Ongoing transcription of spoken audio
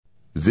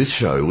This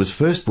show was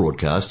first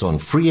broadcast on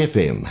Free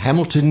FM,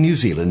 Hamilton, New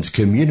Zealand's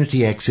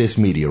community access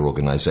media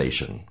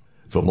organisation.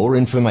 For more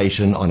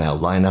information on our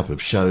lineup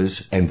of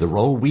shows and the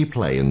role we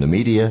play in the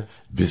media,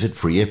 visit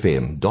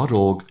freefm.org.nz.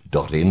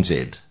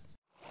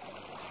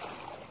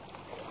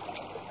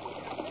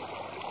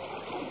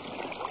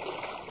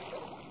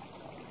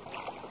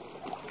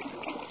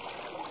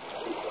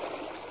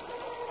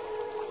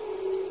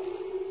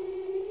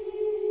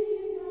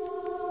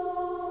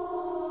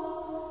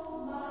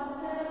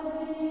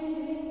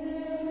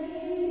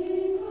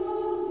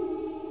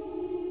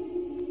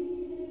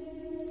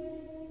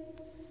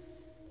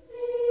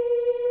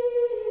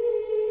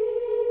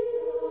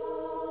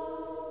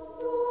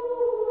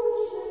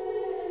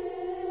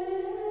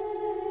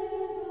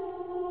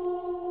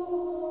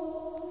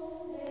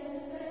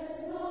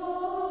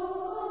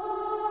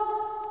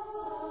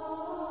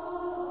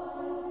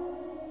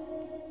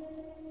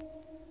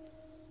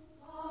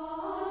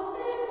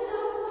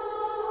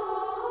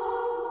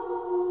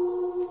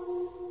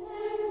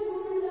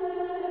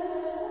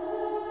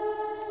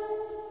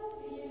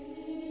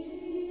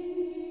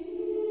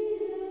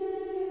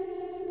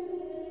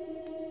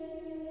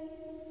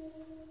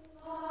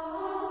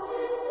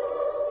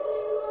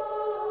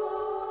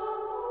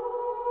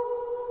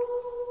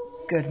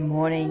 Good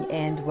morning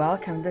and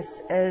welcome.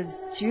 This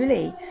is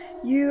Julie.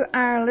 You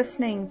are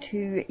listening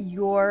to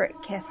Your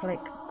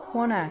Catholic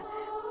Corner,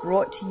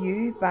 brought to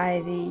you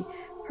by the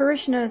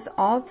parishioners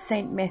of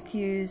St.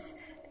 Matthew's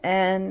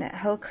in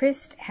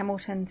Hillcrest,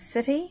 Hamilton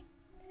City,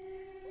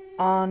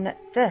 on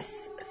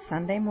this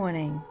Sunday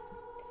morning.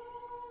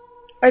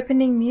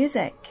 Opening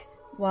music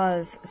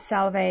was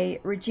Salve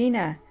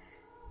Regina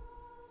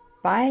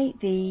by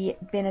the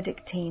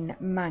Benedictine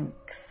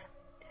monks.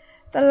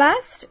 The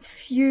last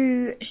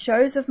few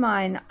shows of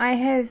mine, I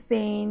have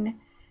been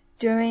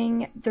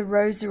doing the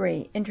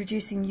Rosary,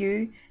 introducing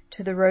you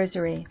to the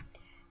Rosary.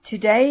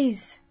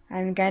 Today's,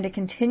 I'm going to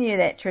continue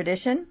that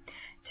tradition.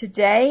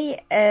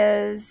 Today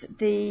is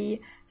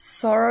the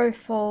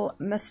Sorrowful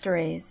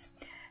Mysteries.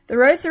 The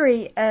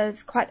Rosary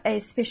is quite a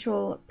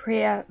special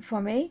prayer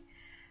for me.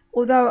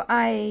 Although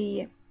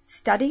I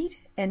studied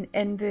in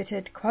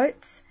inverted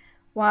quotes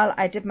while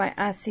I did my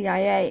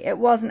RCIA, it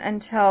wasn't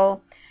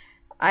until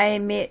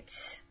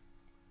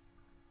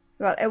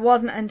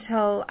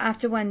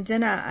after one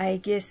dinner, I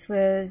guess,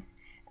 with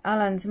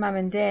Alan's mum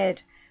and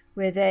dad,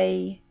 where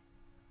they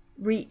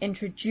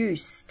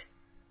reintroduced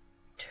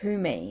to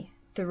me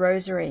the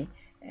Rosary.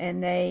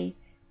 And they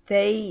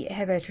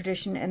have a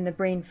tradition in the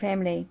Breen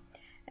family.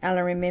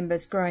 Alan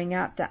remembers growing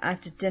up that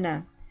after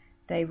dinner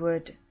they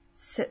would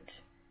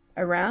sit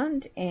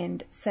around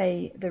and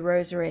say the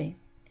Rosary.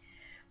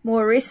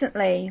 More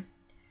recently,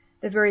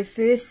 the very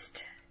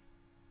first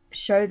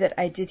show that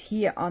I did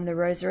here on the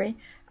Rosary,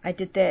 I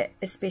did that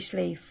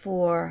especially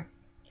for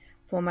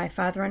my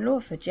father-in-law,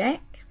 for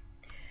Jack,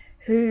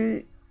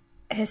 who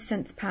has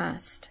since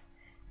passed.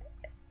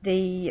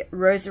 The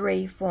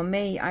Rosary for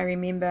me, I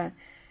remember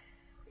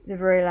the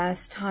very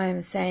last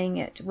time saying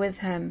it with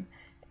him,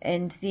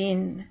 and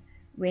then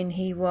when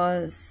he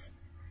was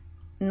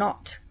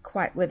not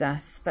quite with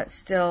us, but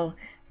still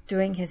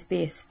doing his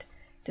best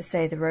to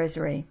say the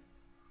Rosary.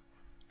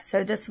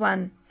 So this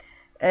one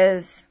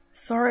is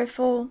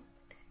sorrowful,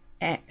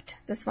 apt.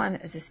 This one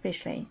is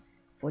especially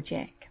for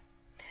Jack.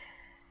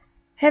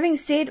 Having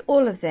said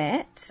all of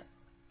that,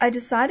 I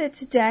decided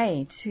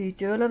today to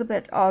do a little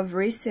bit of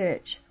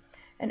research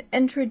and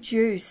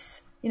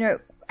introduce,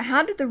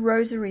 how did the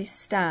Rosary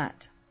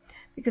start?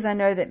 Because I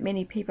know that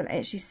many people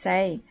actually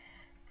say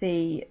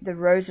the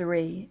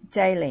Rosary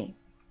daily.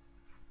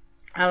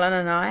 Alan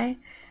and I,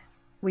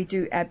 we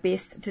do our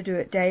best to do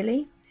it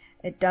daily.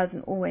 It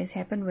doesn't always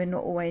happen. We're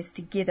not always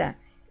together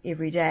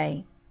every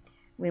day.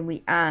 When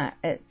we are,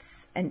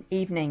 it's an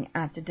evening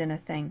after dinner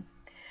thing.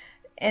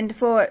 And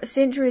for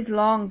centuries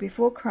long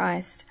before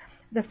Christ,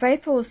 the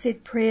faithful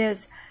said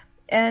prayers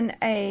in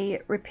a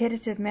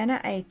repetitive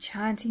manner, a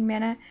chanting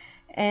manner,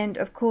 and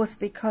of course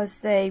because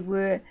they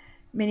were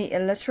many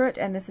illiterate,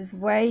 and this is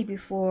way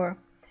before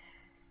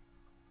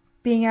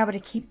being able to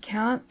keep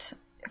count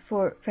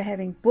for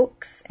having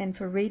books and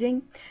for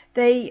reading,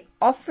 they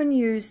often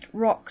used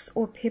rocks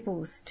or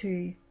pebbles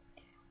to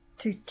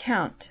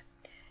count.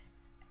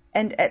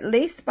 And at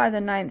least by the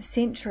 9th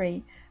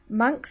century,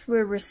 monks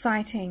were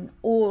reciting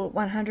all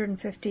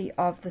 150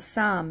 of the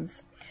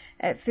Psalms,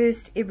 at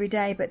first every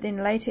day, but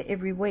then later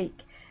every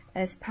week,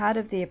 as part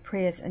of their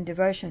prayers and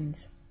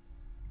devotions.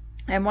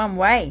 And one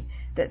way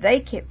that they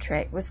kept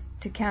track was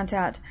to count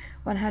out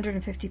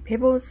 150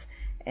 pebbles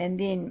and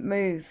then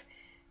move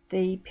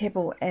the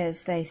pebble,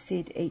 as they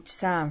said, each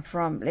psalm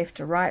from left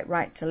to right,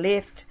 right to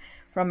left,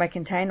 from a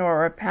container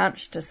or a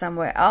pouch to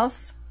somewhere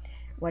else,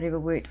 whatever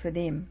worked for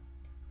them.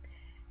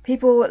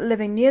 People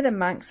living near the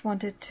monks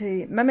wanted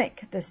to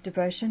mimic this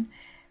devotion,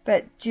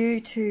 but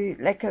due to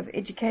lack of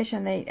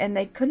education,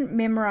 they couldn't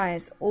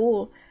memorize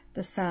all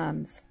the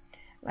psalms.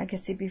 Like I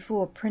said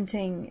before,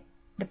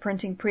 the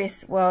printing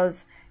press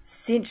was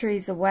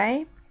centuries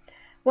away.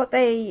 What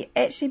they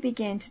actually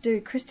began to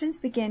do, Christians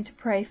began to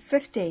pray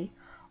 50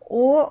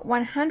 or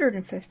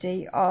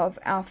 150 of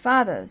Our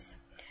Fathers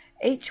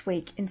each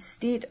week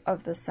instead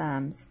of the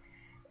Psalms.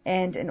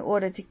 And in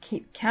order to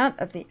keep count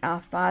of the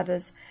Our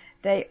Fathers,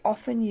 they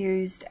often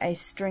used a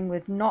string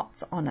with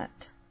knots on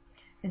it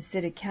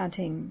instead of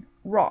counting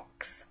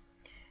rocks.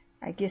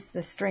 I guess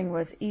the string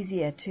was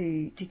easier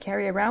to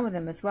carry around with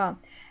them as well.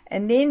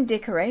 And then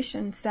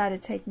decoration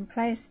started taking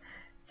place,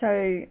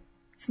 so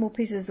small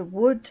pieces of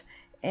wood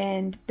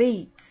and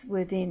beads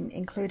were then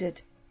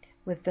included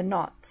with the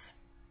knots.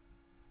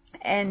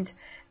 And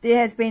there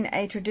has been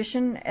a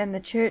tradition in the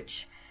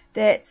church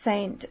that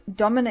Saint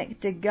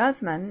Dominic de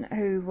Guzman,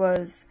 who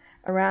was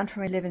around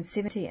from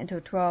 1170 until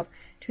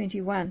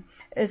 1221,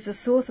 is the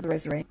source of the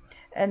Rosary.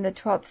 In the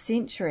 12th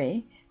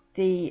century,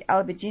 the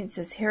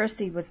Albigenses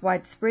heresy was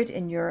widespread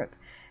in Europe,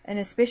 and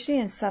especially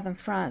in southern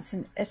France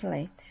and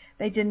Italy.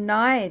 They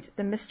denied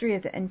the mystery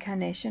of the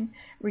Incarnation,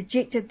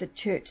 rejected the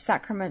church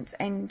sacraments,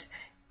 and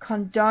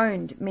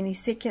condoned many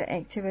secular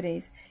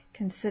activities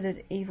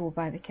considered evil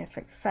by the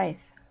Catholic faith.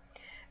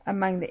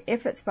 Among the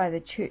efforts by the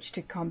Church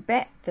to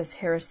combat this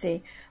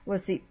heresy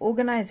was the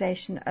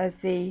organization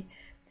of the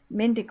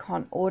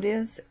Mendicant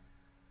orders,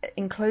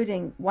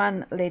 including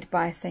one led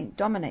by Saint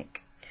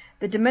Dominic.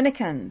 The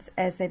Dominicans,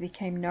 as they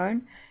became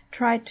known,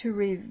 tried to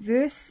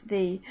reverse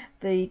the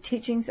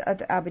teachings of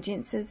the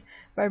Albigenses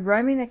by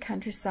roaming the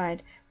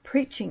countryside,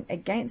 preaching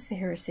against the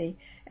heresy,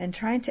 and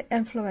trying to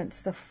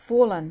influence the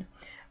fallen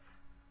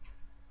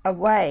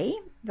away,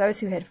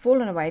 those who had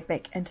fallen away,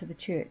 back into the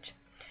church.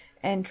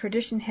 And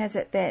tradition has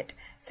it that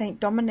Saint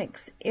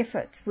Dominic's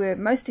efforts were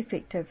most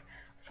effective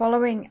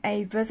following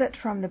a visit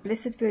from the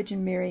Blessed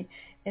Virgin Mary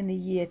in the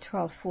year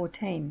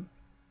 1214.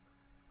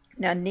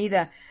 Now,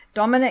 neither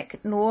Dominic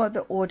nor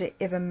the order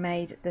ever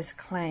made this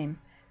claim,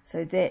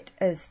 so that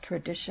is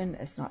tradition,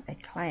 is not a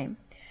claim.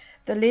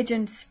 The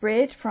legend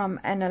spread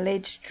from an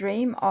alleged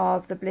dream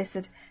of the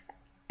Blessed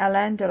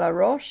Alain de la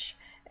Roche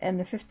in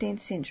the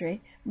 15th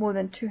century, more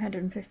than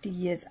 250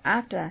 years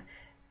after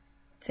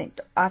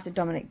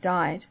Dominic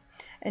died.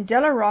 And de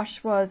la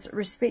Roche was a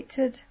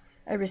respected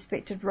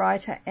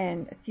writer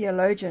and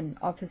theologian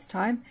of his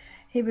time.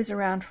 He was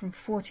around from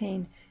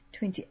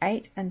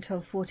 1428 until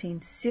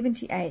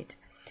 1478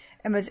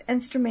 and was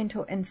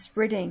instrumental in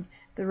spreading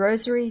the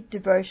Rosary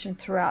devotion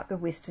throughout the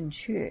Western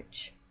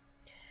Church.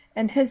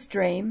 In his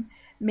dream,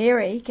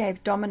 Mary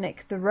gave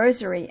Dominic the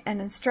Rosary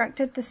and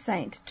instructed the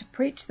saint to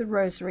preach the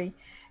Rosary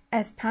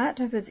as part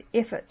of his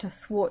effort to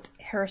thwart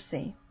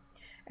heresy.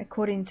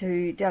 According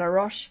to de la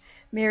Roche,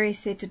 Mary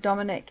said to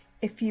Dominic,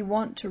 "If you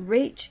want to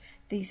reach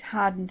these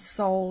hardened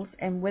souls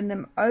and win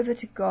them over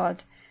to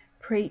God,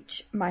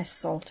 preach my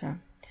Psalter."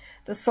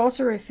 The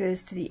Psalter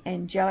refers to the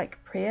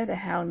angelic prayer, the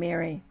Hail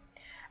Mary.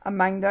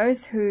 Among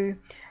those who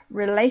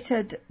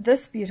related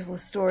this beautiful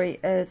story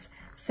is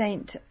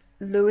Saint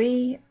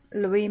Louis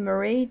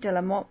Marie de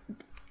la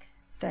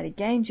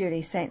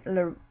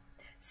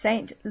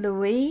Saint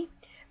Louis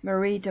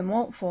Marie de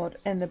Montfort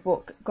in the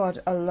book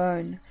God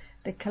Alone,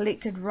 the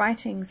collected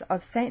writings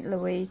of Saint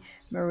Louis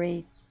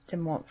Marie de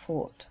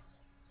Montfort.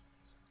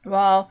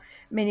 While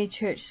many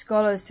church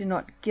scholars do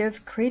not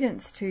give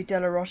credence to de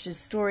la Roche's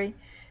story,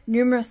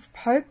 numerous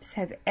popes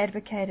have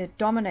advocated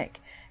Dominic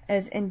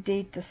as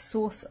indeed the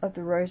source of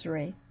the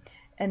Rosary.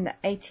 In the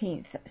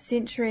 18th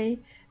century,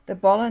 the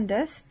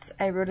Bollandists,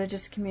 a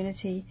religious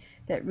community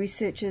that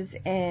researches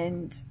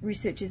and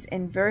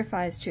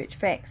verifies church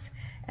facts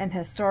and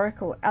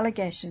historical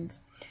allegations,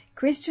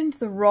 questioned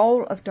the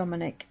role of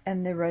Dominic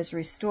in the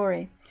Rosary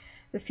story.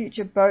 The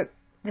future Pope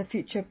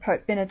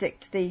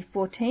Benedict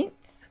XIV,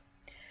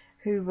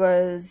 who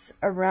was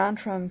around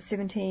from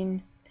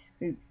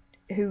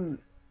who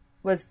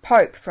was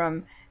Pope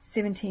from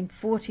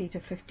 1740 to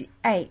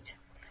 58.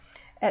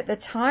 At the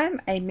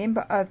time, a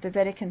member of the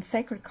Vatican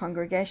Sacred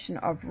Congregation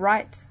of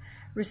Rites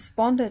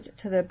responded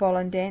to the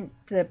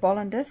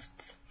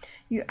Bollandists.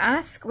 "You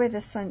ask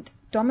whether Saint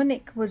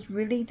Dominic was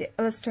really the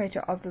illustrator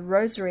of the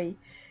Rosary.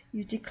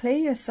 You declare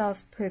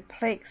yourselves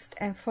perplexed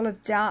and full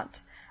of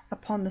doubt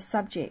upon the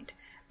subject.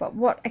 But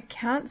what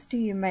accounts do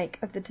you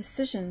make of the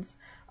decisions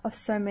of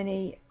so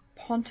many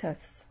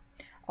pontiffs,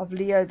 of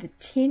Leo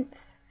X,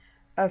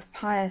 of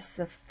Pius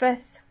V,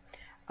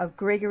 of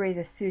Gregory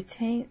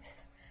XIII,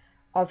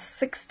 of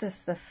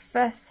Sixtus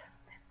V,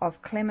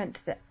 of Clement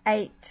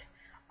VIII,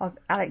 of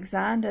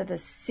Alexander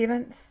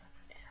VII,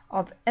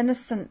 of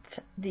Innocent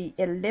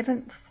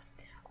XI,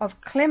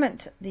 of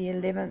Clement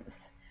XI,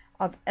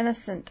 of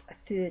Innocent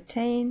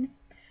XIII,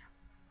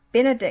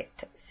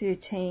 Benedict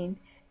XIII,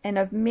 and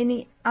of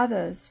many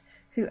others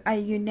who are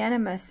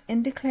unanimous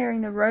in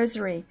declaring the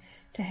Rosary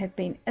to have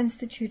been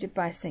instituted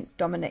by St.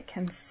 Dominic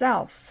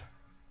himself."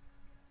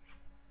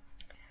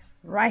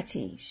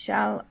 Righty,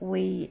 shall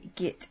we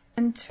get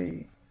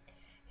into?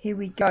 Here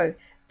we go.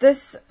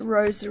 This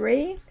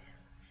Rosary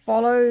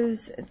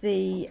follows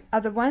the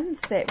other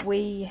ones that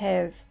we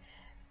have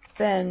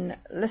been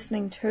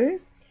listening to.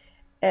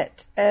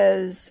 It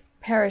is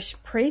parish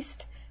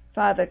priest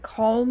Father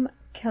Colm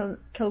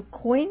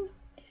Kilcoyne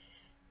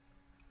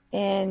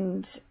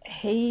And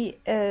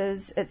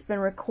it's been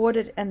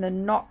recorded in the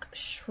Knock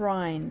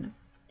Shrine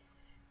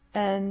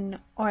in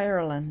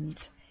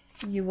Ireland.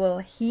 You will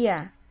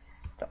hear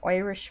the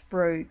Irish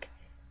brogue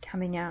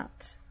coming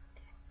out.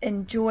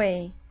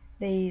 Enjoy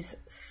these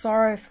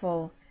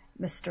sorrowful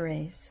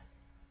mysteries.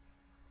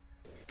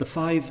 The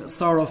 5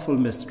 sorrowful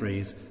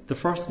mysteries. The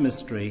first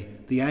mystery,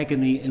 the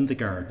agony in the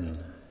garden.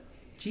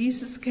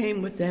 Jesus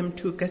came with them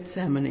to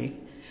Gethsemane,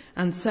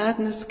 and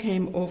sadness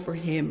came over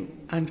him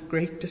and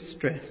great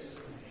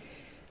distress.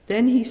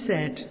 Then he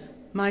said,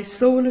 "My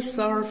soul is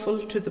sorrowful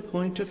to the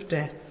point of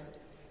death.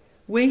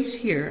 Wait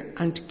here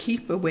and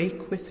keep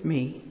awake with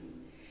me."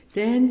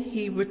 Then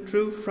he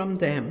withdrew from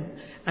them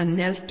and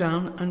knelt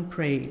down and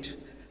prayed,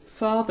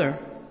 "Father,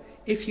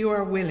 if you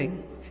are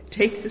willing,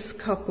 take this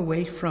cup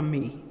away from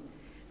me.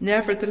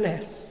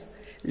 Nevertheless,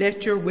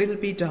 let your will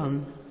be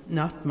done,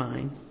 not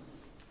mine."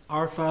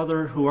 Our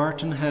Father, who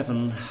art in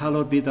heaven,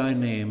 hallowed be thy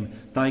name.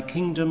 Thy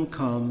kingdom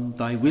come,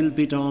 thy will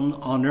be done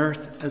on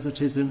earth as it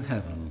is in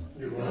heaven.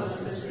 Give us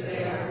this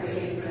day our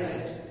daily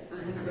bread,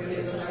 and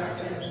forgive us our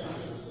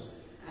trespasses,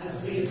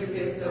 as we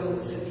forgive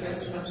those who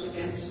trespass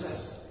against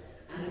us.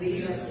 And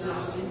lead us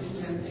not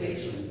into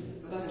temptation,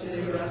 but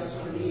deliver us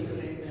from evil.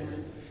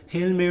 Amen.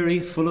 Hail Mary,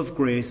 full of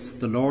grace,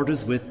 the Lord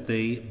is with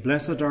thee.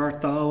 Blessed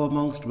art thou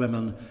amongst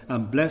women,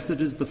 and blessed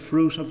is the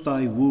fruit of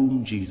thy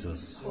womb,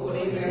 Jesus.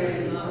 Holy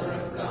Mary, Mother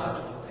of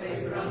God,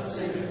 pray for us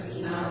sinners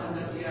now and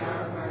at the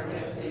hour of our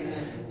death.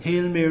 Amen.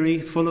 Hail Mary,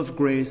 full of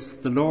grace,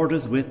 the Lord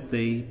is with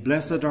thee.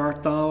 Blessed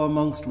art thou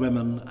amongst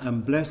women,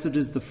 and blessed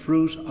is the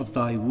fruit of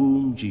thy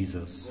womb,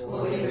 Jesus.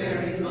 Holy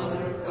Mary,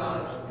 Mother of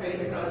God,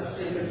 pray for us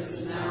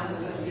sinners now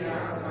and at the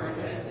hour of our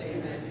death.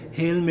 Amen.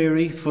 Hail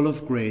Mary, full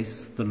of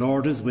grace, the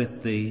Lord is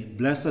with thee.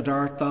 Blessed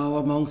art thou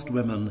amongst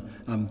women,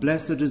 and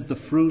blessed is the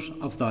fruit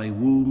of thy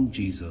womb,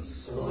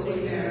 Jesus. Holy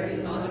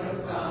Mary, Mother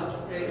of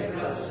God, pray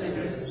for us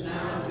sinners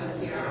now and at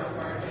the hour of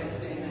our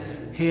death.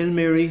 Amen. Hail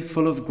Mary,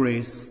 full of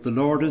grace, the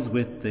Lord is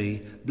with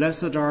thee.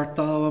 Blessed art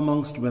thou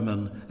amongst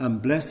women,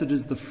 and blessed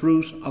is the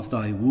fruit of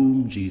thy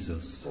womb,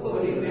 Jesus.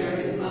 Holy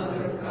Mary,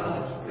 Mother of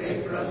God,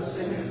 pray for us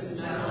sinners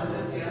now and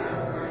at the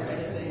hour of our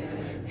death.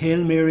 Amen.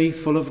 Hail Mary,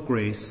 full of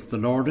grace, the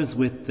Lord is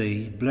with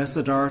thee.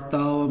 Blessed art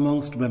thou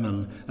amongst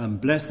women,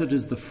 and blessed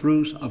is the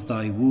fruit of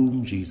thy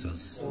womb,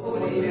 Jesus.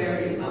 Holy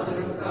Mary,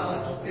 Mother of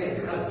God, pray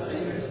for us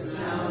sinners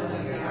now and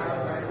at the hour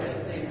of our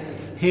death.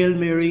 Amen. Hail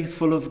Mary,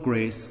 full of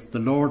grace, the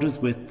Lord is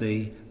with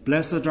thee.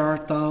 Blessed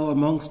art thou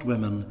amongst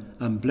women,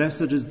 and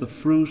blessed is the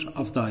fruit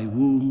of thy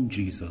womb,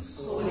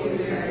 Jesus. Holy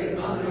Mary,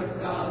 Mother of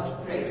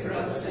God, pray for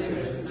us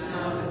sinners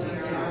now and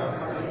at the hour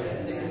of our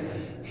death.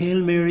 Amen.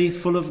 Hail Mary,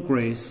 full of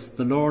grace,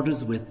 the Lord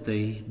is with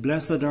thee.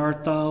 Blessed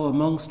art thou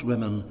amongst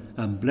women,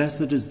 and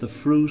blessed is the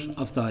fruit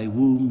of thy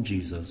womb,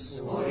 Jesus.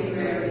 Holy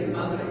Mary,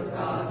 Mother of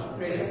God,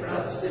 pray for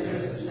us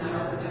sinners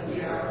now and at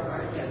the hour of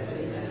our death.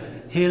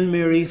 Amen. Hail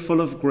Mary,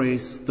 full of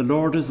grace, the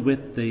Lord is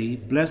with thee.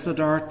 Blessed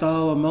art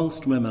thou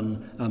amongst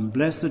women, and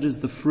blessed is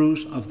the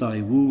fruit of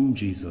thy womb,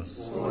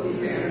 Jesus. Holy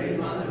Mary,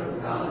 Mother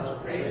of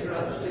God, pray for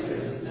us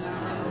sinners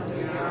now and at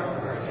the hour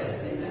of our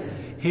death.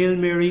 Amen. Hail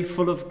Mary,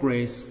 full of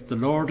grace, the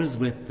Lord is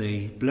with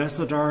thee.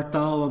 Blessed art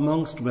thou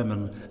amongst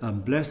women,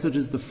 and blessed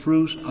is the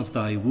fruit of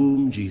thy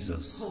womb,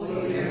 Jesus.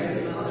 Holy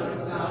Mary, Mother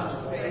of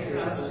God, pray for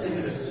us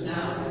sinners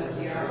now and at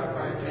the hour of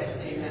our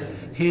death.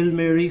 Amen. Hail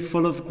Mary,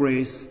 full of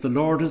grace, the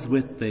Lord is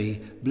with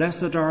thee.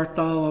 Blessed art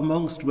thou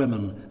amongst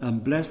women,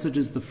 and blessed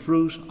is the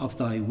fruit of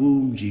thy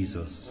womb,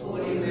 Jesus.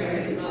 Holy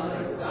Mary,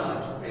 Mother of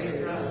God,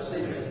 pray for us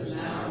sinners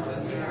now and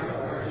at the hour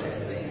of our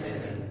death.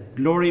 Amen.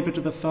 Glory be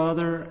to the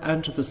Father,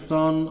 and to the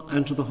Son,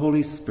 and to the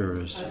Holy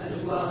Spirit. As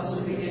it was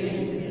in the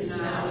beginning, is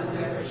now, and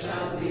ever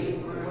shall be,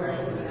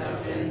 world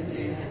without end.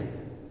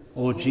 Amen.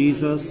 O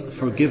Jesus,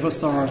 forgive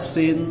us our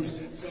sins,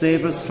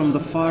 save us from the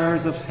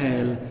fires of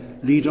hell,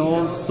 lead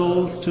all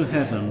souls to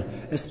heaven,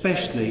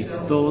 especially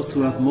those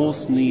who have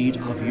most need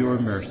of your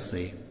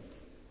mercy.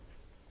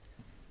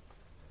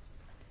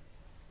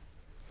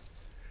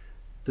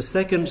 The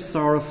second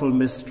sorrowful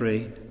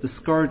mystery, the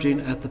scourging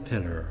at the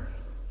pillar.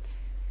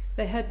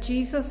 They had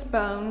Jesus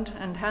bound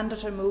and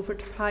handed him over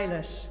to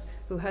Pilate,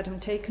 who had him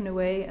taken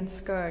away and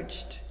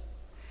scourged.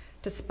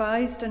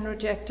 Despised and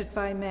rejected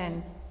by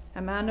men,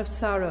 a man of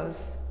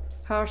sorrows,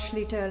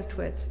 harshly dealt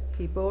with,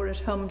 he bore it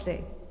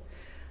humbly.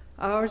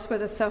 Ours were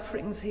the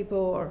sufferings he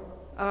bore,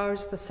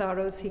 ours the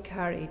sorrows he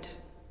carried.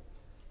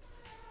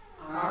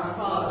 Our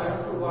Father,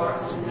 who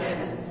art in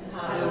heaven,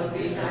 hallowed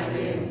be thy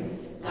name.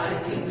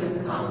 Thy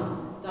kingdom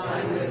come,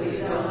 thy will be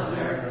done on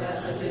earth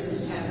as it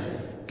is in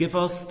heaven. Give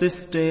us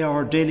this day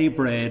our daily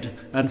bread,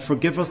 and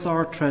forgive us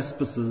our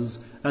trespasses,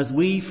 as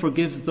we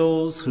forgive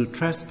those who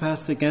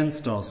trespass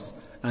against us.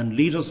 And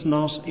lead us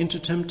not into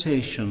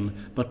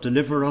temptation, but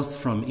deliver us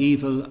from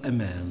evil.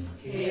 Amen.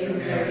 Hail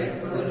Mary,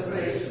 full of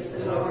grace,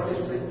 the Lord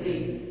is with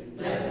thee.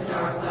 Blessed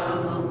art thou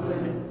among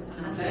women,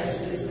 and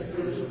blessed is the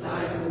fruit of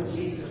thy womb,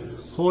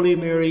 Jesus. Holy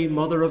Mary,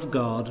 Mother of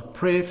God,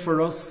 pray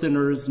for us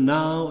sinners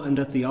now and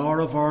at the hour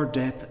of our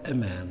death.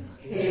 Amen.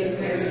 Hail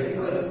Mary,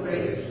 full of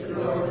grace, the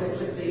Lord is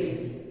with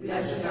thee.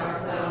 Blessed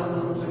art thou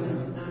among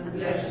women, and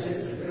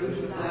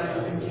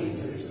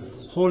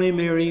Holy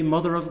Mary,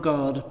 Mother of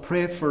God,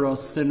 pray for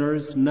us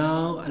sinners,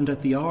 now and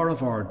at the hour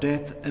of our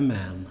death.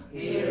 Amen.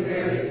 Hail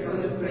Mary,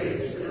 full of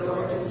grace, the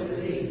Lord is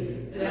with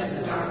thee.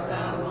 Blessed art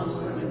thou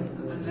among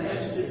women, and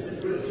blessed is the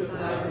fruit of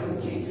thy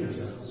womb,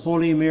 Jesus.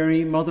 Holy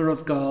Mary, Mother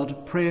of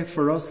God, pray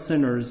for us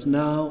sinners,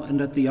 now and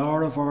at the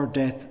hour of our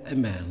death.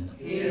 Amen.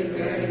 Hail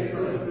Mary,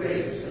 full of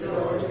grace, the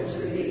Lord is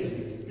with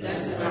thee.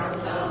 Blessed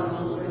art thou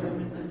among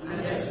women, and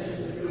blessed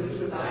is the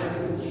fruit of thy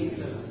womb,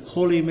 Jesus.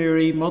 Holy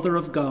Mary, Mother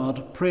of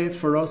God, pray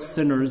for us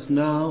sinners,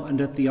 now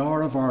and at the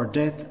hour of our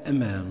death.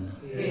 Amen.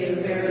 Hail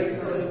Mary,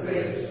 full of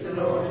grace, the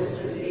Lord is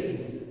with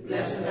thee.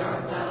 Blessed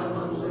art thou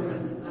among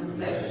women, and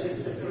blessed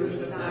is the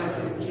fruit of thy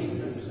womb,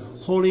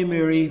 Jesus. Holy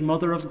Mary,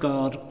 Mother of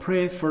God,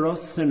 pray for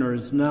us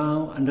sinners,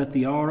 now and at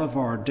the hour of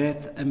our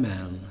death.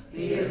 Amen.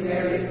 Hail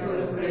Mary,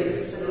 full of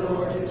grace, the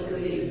Lord is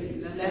with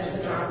thee.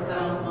 Blessed art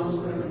thou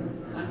among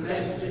women, and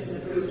blessed is the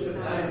fruit of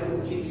thy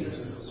womb,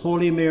 Jesus.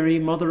 Holy Mary,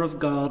 Mother of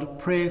God,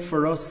 pray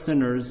for us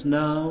sinners,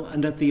 now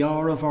and at the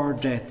hour of our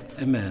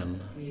death. Amen.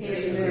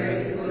 Hail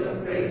Mary, full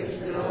of grace,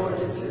 the Lord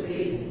is with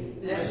thee.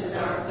 Blessed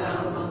art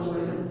thou among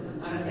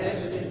women, and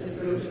blessed is the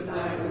fruit of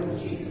thy womb,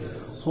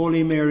 Jesus.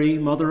 Holy Mary,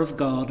 Mother of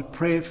God,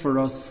 pray for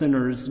us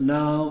sinners,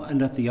 now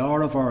and at the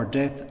hour of our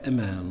death.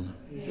 Amen.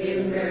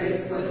 Hail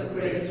Mary, full of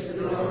grace,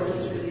 the Lord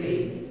is with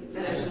thee.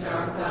 Blessed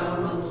art thou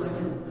among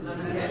women,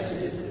 and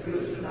blessed is the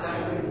fruit of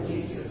thy womb,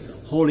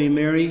 Jesus. Holy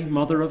Mary,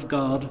 Mother of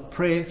God,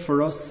 pray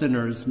for us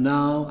sinners,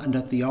 now and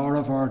at the hour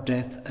of our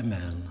death.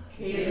 Amen.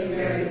 Hail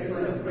Mary,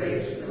 full of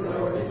grace, the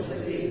Lord is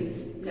with thee.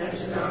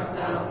 Blessed art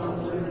thou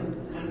among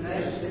women, and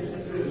blessed is the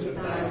fruit of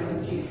thy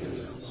womb,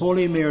 Jesus.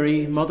 Holy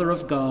Mary, Mother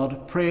of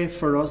God, pray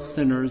for us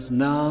sinners,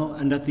 now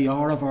and at the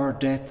hour of our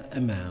death.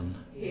 Amen.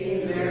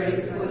 Hail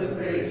Mary, full of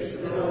grace,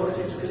 the Lord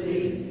is with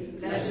thee.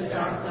 Blessed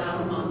art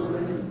thou among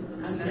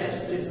women, and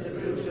blessed is the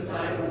fruit of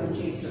thy womb,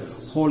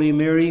 Jesus. Holy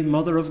Mary,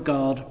 Mother of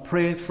God,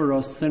 pray for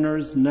us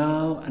sinners,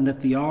 now and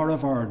at the hour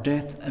of our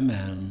death.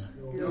 Amen.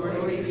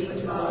 Glory be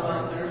to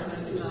God,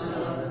 and to the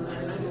Son,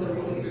 and to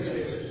the Holy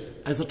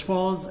Spirit. As it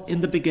was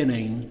in the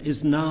beginning,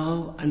 is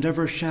now, and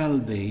ever shall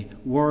be,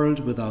 world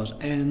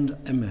without end.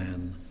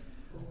 Amen.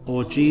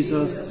 O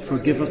Jesus,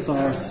 forgive us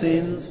our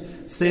sins,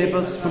 save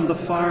us from the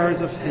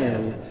fires of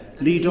hell,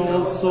 lead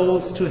all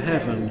souls to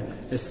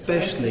heaven,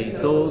 especially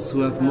those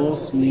who have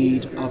most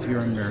need of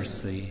your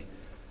mercy.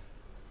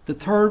 The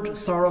third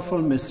sorrowful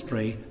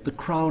mystery, the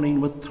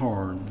crowning with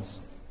thorns.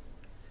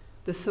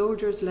 The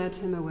soldiers led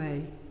him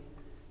away.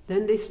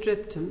 Then they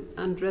stripped him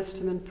and dressed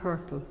him in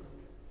purple.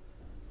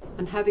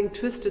 And having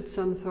twisted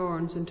some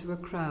thorns into a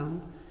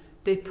crown,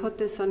 they put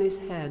this on his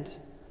head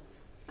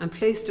and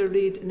placed a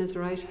reed in his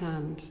right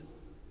hand.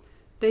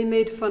 They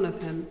made fun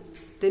of him.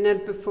 They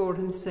knelt before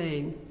him,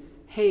 saying,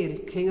 Hail,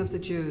 King of the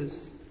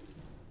Jews!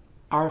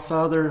 Our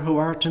Father, who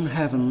art in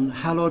heaven,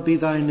 hallowed be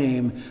thy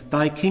name.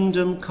 Thy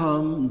kingdom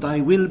come, thy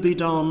will be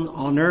done,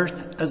 on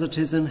earth as it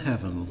is in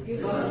heaven.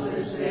 Give us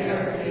this day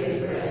our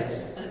daily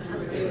bread, and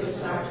forgive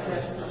us our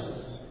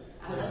trespasses,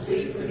 as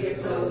we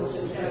forgive those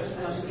who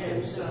trespass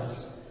against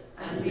us.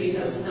 And lead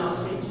us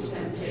not into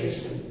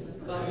temptation,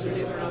 but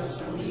deliver us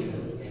from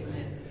evil.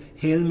 Amen.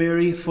 Hail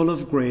Mary, full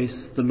of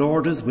grace, the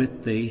Lord is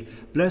with thee.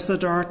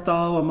 Blessed art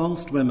thou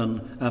amongst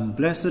women, and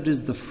blessed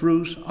is the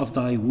fruit of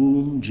thy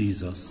womb,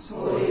 Jesus.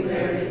 Holy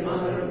Mary,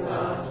 Mother of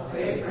God,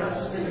 pray for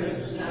us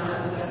sinners,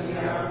 now and at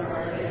the hour of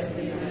our death.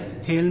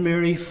 Amen. Hail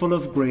Mary, full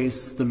of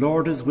grace, the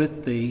Lord is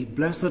with thee.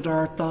 Blessed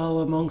art thou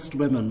amongst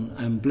women,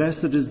 and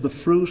blessed is the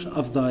fruit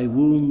of thy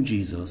womb,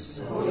 Jesus.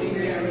 Holy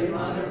Mary,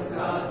 Mother of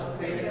God,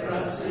 pray for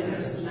us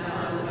sinners,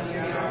 now and at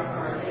the hour of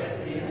our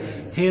death.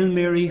 Amen. Hail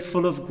Mary,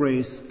 full of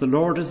grace, the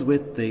Lord is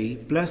with thee.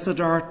 Blessed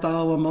art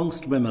thou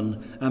amongst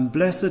women, and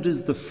blessed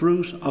is the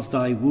fruit of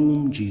thy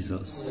womb,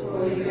 Jesus.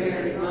 Holy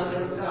Mary,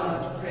 Mother of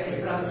God,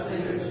 pray for us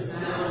sinners,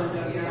 now and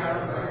at the hour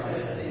of our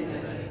death.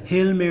 Amen.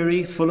 Hail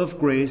Mary, full of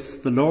grace,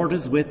 the Lord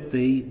is with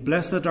thee.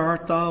 Blessed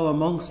art thou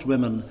amongst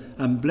women,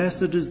 and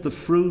blessed is the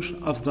fruit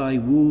of thy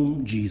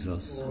womb,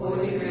 Jesus.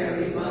 Holy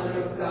Mary,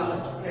 Mother of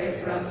God,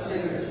 pray for us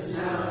sinners,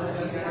 now and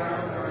at the hour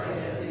of our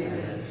death.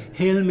 Amen.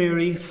 Hail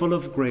Mary, full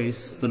of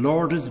grace, the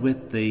Lord is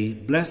with thee.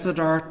 Blessed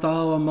art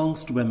thou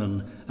amongst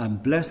women,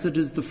 and blessed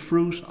is the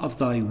fruit of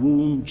thy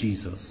womb,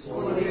 Jesus.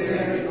 Holy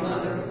Mary,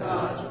 Mother of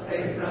God,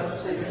 pray for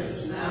us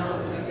sinners, now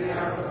and at the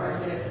hour of our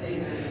death.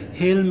 Amen.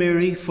 Hail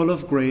Mary, full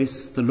of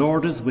grace, the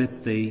Lord is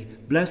with thee.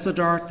 Blessed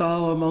art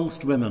thou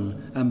amongst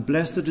women, and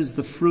blessed is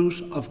the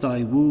fruit of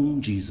thy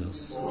womb,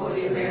 Jesus.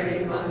 Holy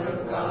Mary, Mother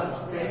of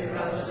God, pray for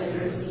us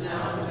sinners,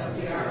 now and at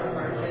the hour of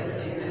our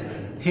death.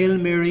 Amen. Hail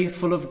Mary,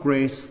 full of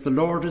grace, the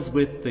Lord is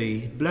with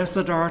thee.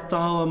 Blessed art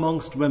thou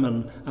amongst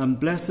women, and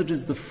blessed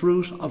is the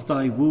fruit of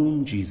thy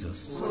womb,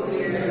 Jesus.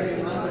 Holy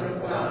Mary, Mother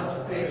of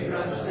God, pray for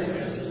us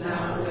sinners,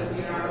 now and at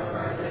the hour of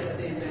our death.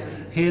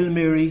 Amen. Hail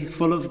Mary,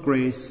 full of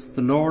grace,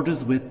 the Lord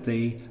is with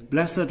thee.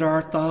 Blessed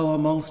art thou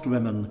amongst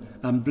women,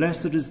 and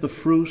blessed is the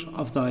fruit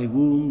of thy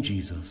womb,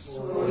 Jesus.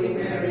 Holy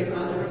Mary,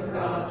 Mother of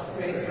God,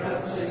 pray for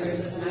us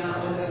sinners,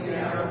 now and at the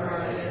hour of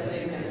our death.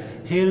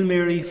 Amen. Hail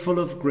Mary, full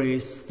of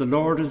grace, the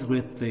Lord is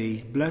with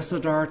thee.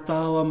 Blessed art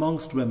thou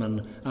amongst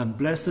women, and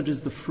blessed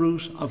is the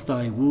fruit of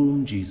thy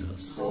womb,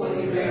 Jesus.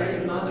 Holy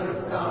Mary, Mother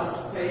of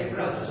God, pray for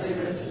us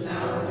sinners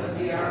now and at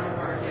the hour of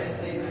our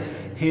death.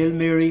 Amen. Hail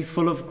Mary,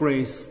 full of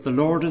grace, the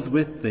Lord is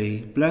with thee.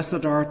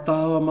 Blessed art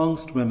thou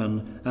amongst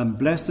women, and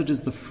blessed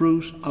is the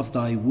fruit of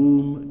thy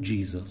womb,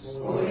 Jesus.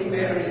 Holy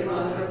Mary,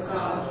 Mother of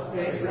God,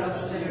 pray for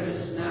us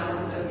sinners now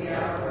and at the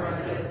hour of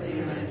our death.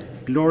 Amen.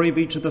 Glory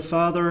be to the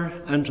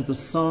Father, and to the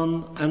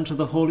Son, and to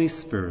the Holy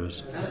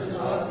Spirit. As it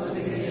was in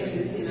the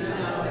beginning, is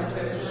now, and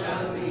ever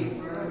shall be,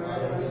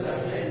 world without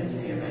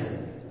end.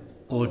 Amen.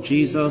 O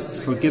Jesus,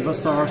 forgive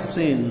us our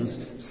sins,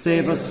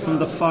 save us from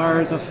the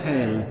fires of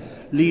hell,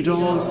 lead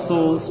all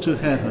souls to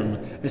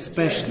heaven,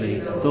 especially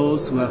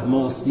those who have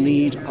most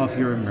need of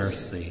your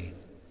mercy.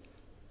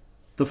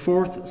 The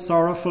fourth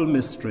sorrowful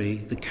mystery,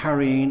 the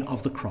carrying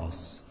of the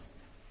cross.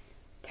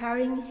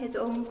 Carrying his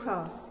own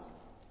cross,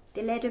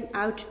 they led him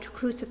out to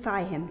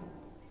crucify him,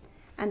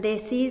 and they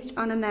seized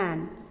on a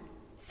man,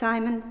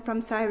 Simon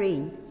from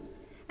Cyrene,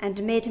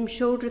 and made him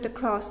shoulder the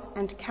cross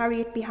and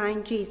carry it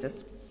behind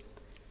Jesus.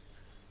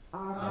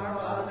 Our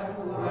Father,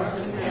 who art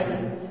in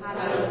heaven,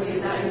 hallowed be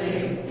thy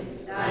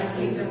name. Thy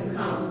kingdom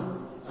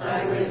come,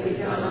 thy will be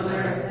done on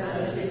earth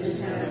as it is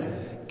in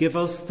heaven. Give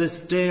us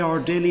this day our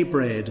daily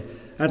bread,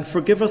 and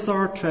forgive us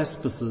our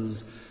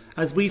trespasses,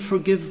 as we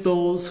forgive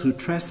those who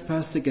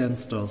trespass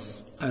against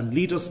us. And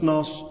lead us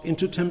not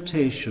into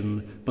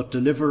temptation, but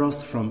deliver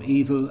us from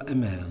evil.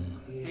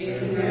 Amen.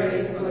 Hail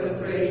Mary, full of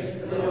grace,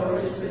 the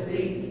Lord is with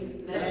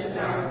thee. Blessed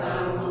art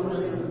thou among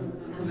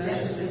women, and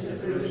blessed is the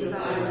fruit of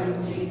thy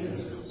womb,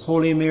 Jesus.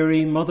 Holy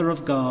Mary, Mother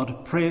of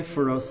God, pray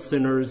for us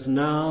sinners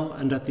now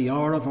and at the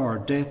hour of our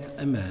death.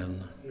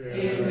 Amen.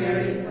 Hail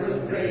Mary, full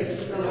of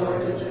grace, the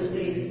Lord is with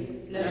thee.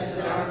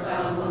 Blessed art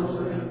thou among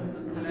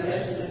women, and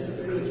blessed is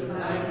the fruit of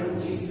thy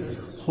womb, Jesus.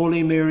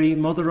 Holy Mary,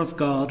 Mother of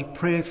God,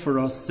 pray for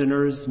us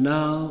sinners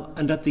now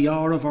and at the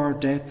hour of our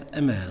death.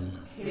 Amen.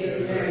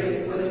 Hail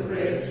Mary, full of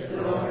grace,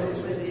 the Lord is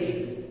with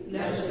thee.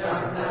 Blessed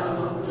art thou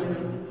among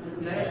women, and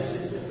blessed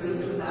is the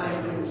fruit of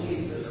thy womb,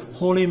 Jesus.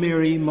 Holy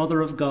Mary,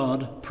 Mother of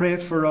God, pray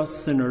for us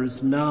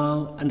sinners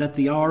now and at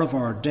the hour of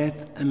our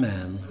death.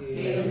 Amen.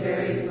 Hail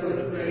Mary, full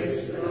of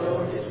grace, the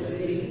Lord is with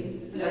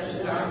thee.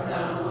 Blessed art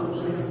thou among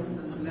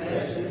women, and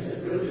blessed is the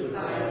fruit of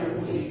thy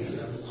womb,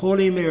 Jesus.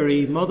 Holy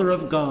Mary, Mother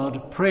of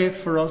God, pray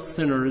for us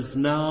sinners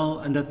now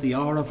and at the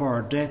hour of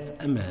our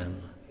death.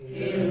 Amen.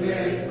 Hail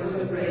Mary,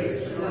 full of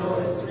grace, the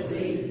Lord is with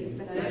thee.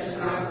 Blessed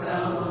art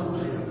thou among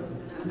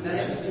women, and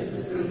blessed is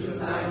the fruit of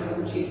thy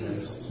womb,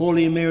 Jesus.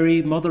 Holy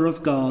Mary, Mother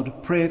of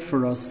God, pray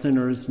for us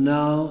sinners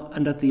now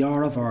and at the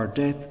hour of our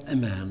death.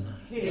 Amen.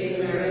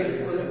 Hail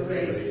Mary, full of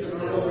grace, the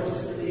Lord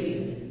is with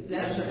thee.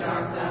 Blessed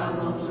art thou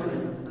among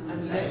women,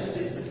 and blessed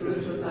is the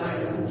fruit of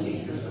thy womb,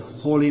 Jesus.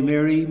 Holy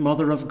Mary,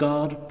 Mother of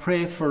God,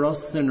 pray for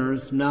us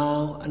sinners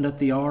now and at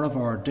the hour of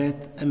our death.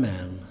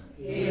 Amen.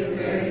 Hail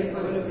Mary,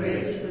 full of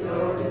grace, the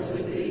Lord is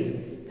with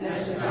thee.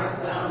 Blessed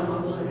art thou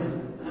among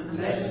women, and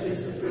blessed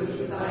is the fruit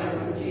of thy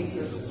womb,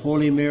 Jesus.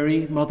 Holy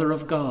Mary, Mother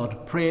of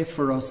God, pray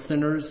for us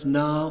sinners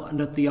now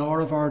and at the hour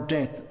of our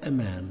death.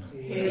 Amen.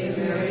 Hail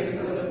Mary,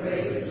 full of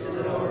grace,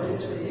 the Lord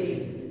is with thee.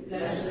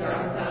 Blessed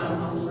art thou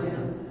among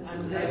women,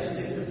 and blessed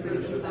is the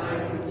fruit of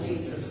thy womb,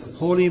 Jesus.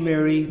 Holy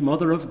Mary,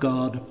 Mother of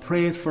God,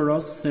 pray for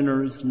us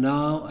sinners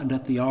now and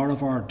at the hour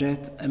of our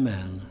death.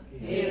 Amen.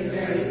 Hail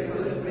Mary,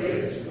 full of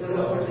grace, the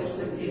Lord is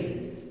with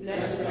thee.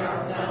 Blessed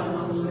art thou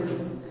among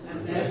women,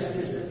 and blessed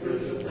is the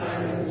fruit of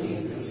thy womb,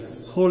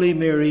 Jesus. Holy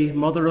Mary,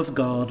 Mother of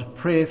God,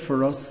 pray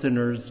for us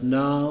sinners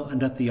now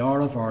and at the hour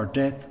of our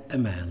death.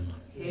 Amen.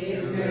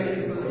 Hail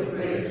Mary, full of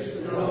grace,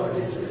 the Lord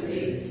is with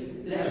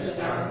thee.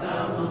 Blessed art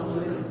thou among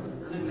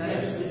women, and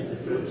blessed is the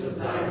fruit of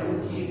thy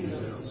womb,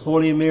 Jesus.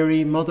 Holy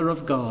Mary, Mother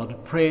of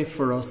God, pray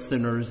for us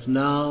sinners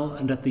now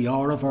and at the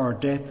hour of our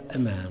death.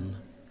 Amen.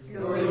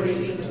 Glory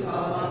be to the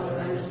Father,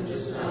 and to the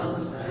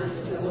Son,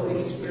 and to the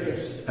Holy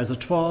Spirit. As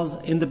it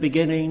was in the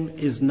beginning,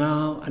 is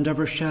now, and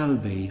ever shall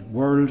be,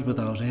 world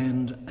without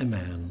end.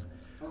 Amen.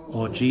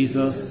 O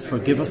Jesus,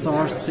 forgive us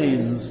our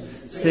sins,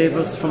 save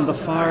us from the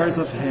fires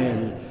of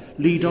hell,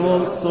 lead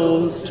all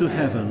souls to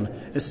heaven,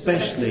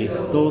 especially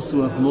those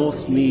who have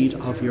most need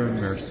of your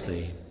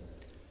mercy.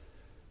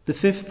 The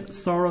fifth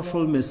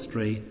sorrowful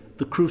mystery,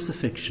 the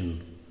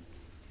crucifixion.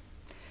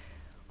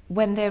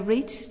 When they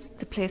reached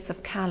the place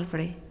of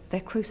Calvary, they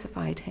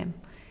crucified him.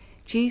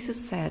 Jesus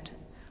said,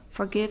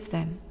 "Forgive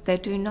them, they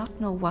do not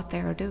know what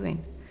they are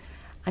doing."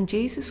 And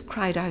Jesus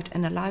cried out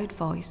in a loud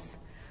voice,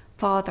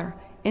 "Father,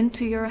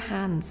 into your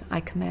hands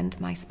I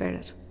commend my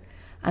spirit."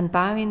 And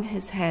bowing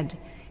his head,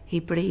 he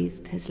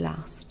breathed his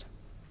last.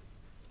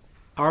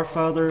 Our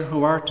Father,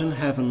 who art in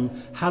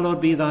heaven,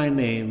 hallowed be thy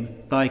name.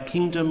 Thy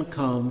kingdom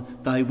come,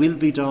 thy will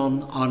be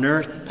done, on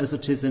earth as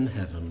it is in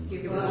heaven.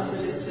 Give us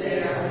this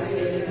day our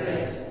daily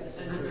bread,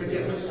 and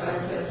forgive us our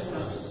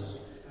trespasses,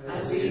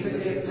 as we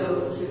forgive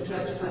those who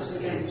trespass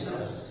against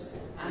us.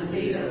 And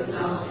lead us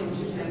not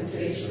into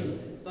temptation,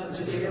 but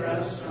deliver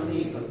us from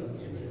evil.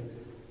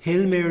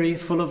 Hail Mary,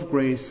 full of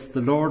grace, the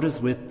Lord is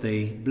with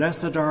thee.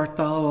 Blessed art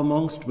thou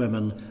amongst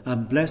women,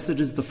 and blessed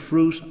is the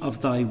fruit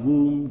of thy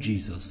womb,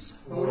 Jesus.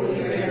 Holy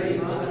Mary,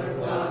 Mother of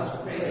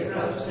God, pray for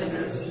us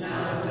sinners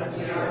now and at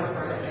the hour of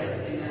our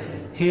death.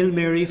 Amen. Hail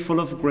Mary,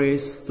 full of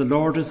grace, the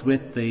Lord is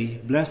with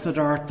thee. Blessed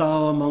art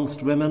thou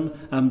amongst women,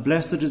 and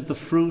blessed is the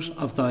fruit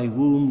of thy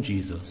womb,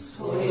 Jesus.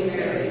 Holy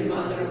Mary,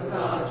 Mother of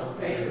God,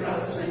 pray for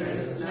us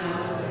sinners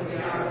now and at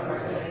the hour of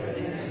our death.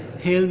 Amen.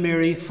 Hail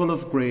Mary, full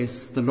of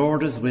grace, the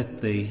Lord is with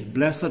thee.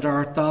 Blessed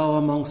art thou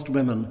amongst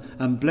women,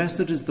 and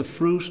blessed is the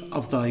fruit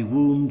of thy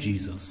womb,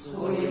 Jesus.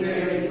 Holy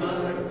Mary,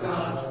 Mother of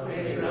God,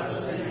 pray for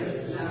us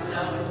sinners now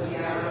and at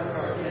the hour of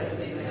our death.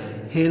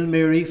 Amen. Hail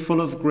Mary, full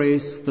of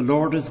grace, the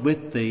Lord is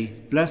with thee.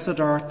 Blessed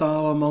art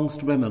thou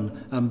amongst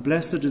women, and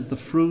blessed is the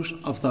fruit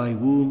of thy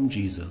womb,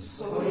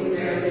 Jesus. Holy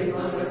Mary,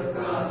 Mother of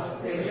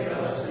God, pray for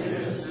us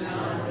sinners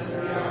now and at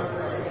the hour of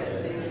our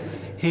death.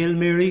 Amen. Hail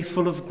Mary,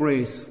 full of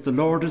grace, the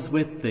Lord is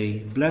with thee.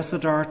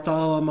 Blessed art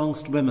thou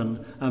amongst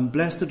women, and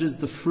blessed is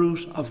the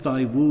fruit of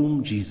thy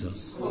womb,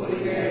 Jesus.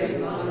 Holy Mary,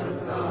 Mother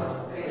of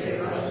God, pray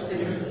for us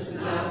sinners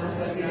now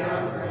and at the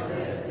hour of our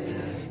death.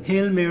 Amen.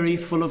 Hail Mary,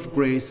 full of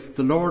grace,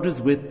 the Lord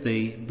is with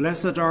thee.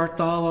 Blessed art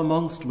thou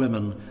amongst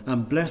women,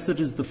 and blessed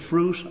is the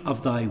fruit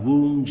of thy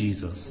womb,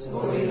 Jesus.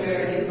 Holy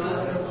Mary,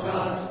 Mother of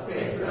God,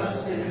 pray for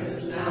us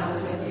sinners now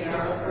and at the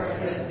hour of our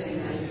death.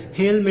 Amen.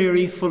 Hail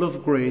Mary, full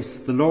of grace,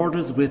 the Lord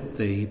is with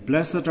thee.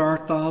 Blessed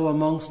art thou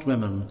amongst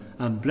women,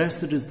 and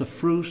blessed is the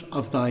fruit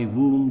of thy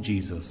womb,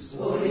 Jesus.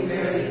 Holy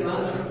Mary,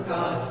 Mother of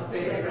God,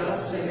 pray for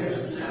us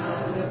sinners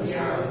now and at the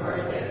hour of our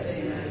death.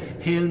 Amen.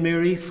 Hail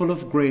Mary, full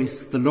of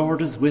grace, the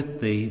Lord is with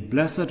thee.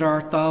 Blessed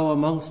art thou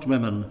amongst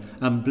women,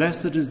 and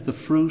blessed is the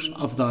fruit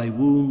of thy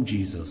womb,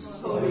 Jesus.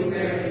 Holy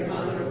Mary,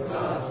 Mother of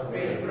God,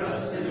 pray for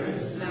us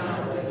sinners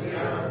now and at the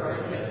hour of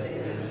our death.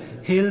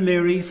 Amen. Hail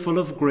Mary, full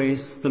of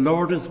grace, the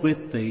Lord is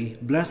with thee.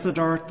 Blessed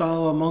art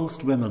thou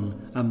amongst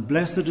women, and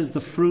blessed is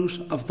the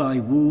fruit of thy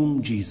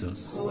womb,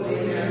 Jesus.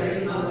 Holy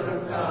Mary, Mother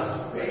of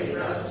God, pray for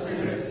us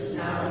sinners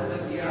now and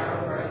at the hour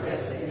of our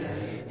death.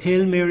 Amen.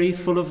 Hail Mary,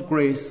 full of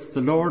grace,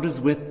 the Lord is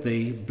with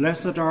thee.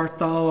 Blessed art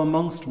thou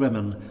amongst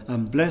women,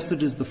 and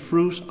blessed is the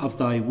fruit of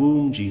thy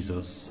womb,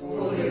 Jesus.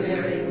 Holy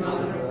Mary,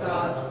 Mother of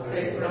God,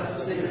 pray for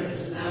us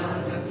sinners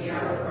now and at the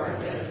hour of our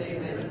death.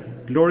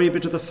 Amen. Glory be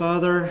to the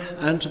Father,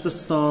 and to the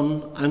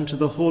Son, and to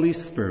the Holy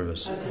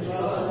Spirit. As it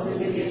was in the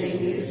beginning,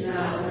 is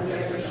now, and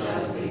ever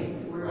shall be,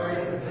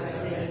 world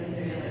without end.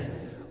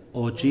 Amen.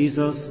 O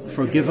Jesus,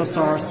 forgive us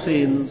our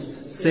sins,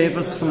 save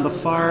us from the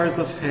fires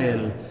of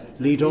hell,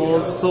 lead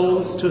all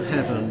souls to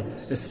heaven,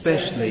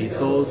 especially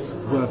those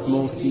who have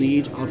most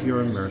need of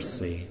your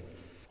mercy.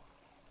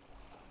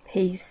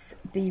 Peace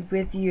be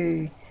with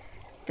you.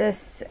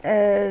 This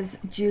is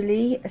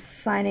Julie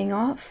signing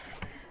off.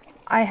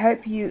 I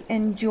hope you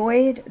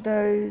enjoyed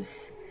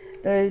those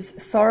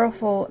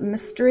sorrowful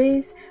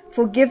mysteries.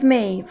 Forgive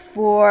me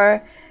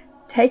for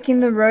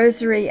taking the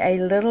rosary a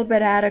little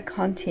bit out of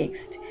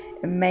context.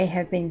 It may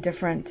have been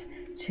different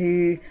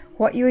to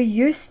what you were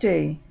used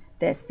to.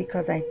 That's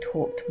because I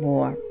talked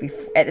more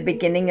at the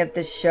beginning of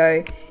the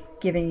show,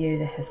 giving you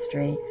the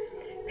history.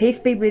 Peace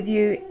be with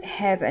you.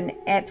 Have an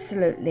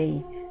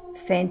absolutely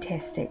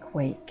fantastic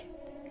week.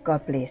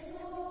 God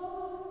bless.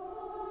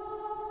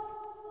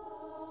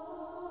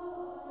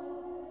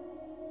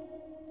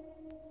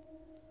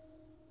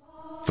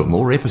 For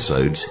more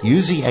episodes,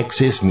 use the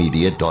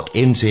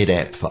accessmedia.nz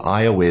app for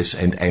iOS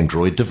and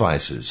Android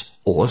devices,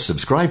 or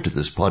subscribe to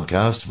this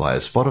podcast via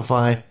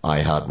Spotify,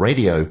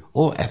 iHeartRadio,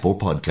 or Apple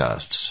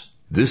Podcasts.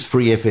 This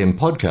Free FM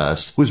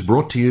podcast was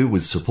brought to you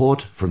with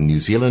support from New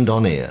Zealand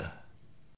On Air.